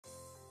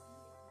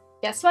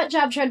Guess what,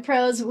 JobTread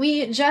pros?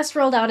 We just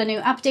rolled out a new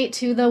update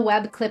to the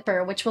web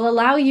clipper, which will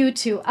allow you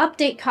to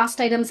update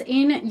cost items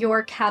in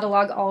your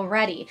catalog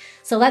already.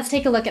 So let's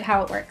take a look at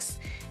how it works.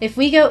 If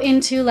we go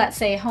into, let's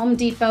say, Home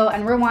Depot,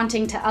 and we're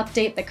wanting to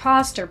update the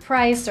cost or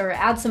price or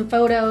add some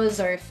photos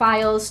or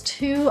files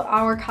to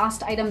our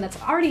cost item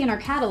that's already in our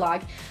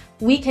catalog,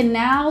 we can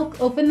now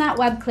open that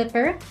web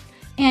clipper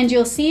and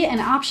you'll see an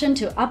option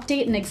to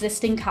update an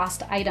existing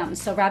cost item.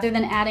 So rather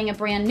than adding a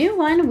brand new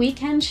one, we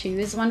can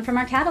choose one from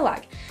our catalog.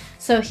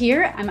 So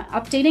here I'm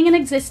updating an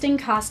existing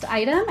cost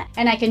item,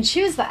 and I can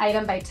choose the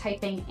item by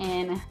typing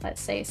in,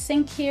 let's say,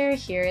 sync here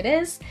it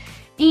is.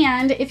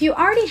 And if you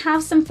already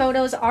have some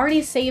photos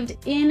already saved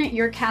in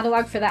your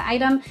catalog for that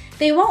item,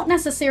 they won't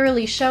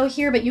necessarily show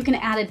here, but you can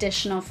add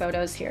additional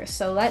photos here.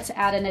 So let's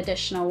add an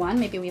additional one.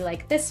 Maybe we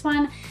like this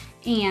one.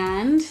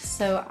 And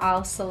so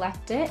I'll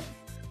select it.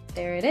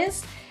 There it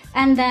is.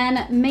 And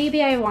then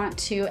maybe I want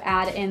to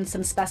add in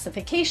some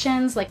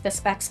specifications like the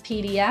specs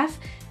PDF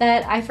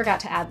that I forgot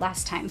to add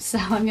last time. So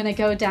I'm going to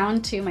go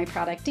down to my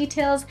product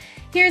details.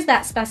 Here's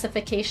that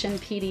specification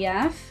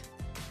PDF.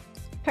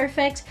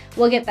 Perfect.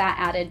 We'll get that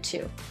added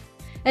too.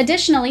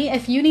 Additionally,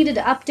 if you needed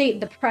to update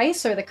the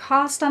price or the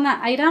cost on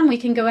that item, we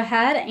can go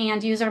ahead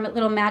and use our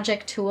little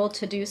magic tool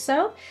to do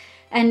so.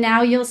 And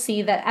now you'll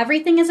see that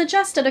everything is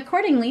adjusted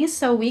accordingly,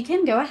 so we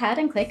can go ahead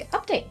and click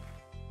Update.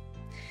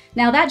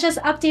 Now that just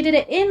updated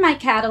it in my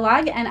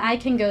catalog, and I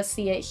can go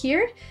see it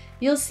here.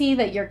 You'll see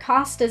that your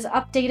cost is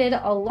updated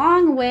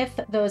along with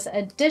those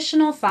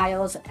additional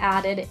files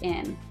added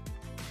in.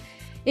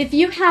 If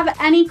you have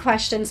any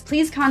questions,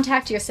 please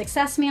contact your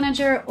success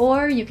manager,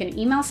 or you can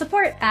email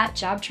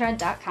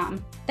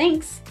support@jobtread.com.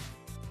 Thanks!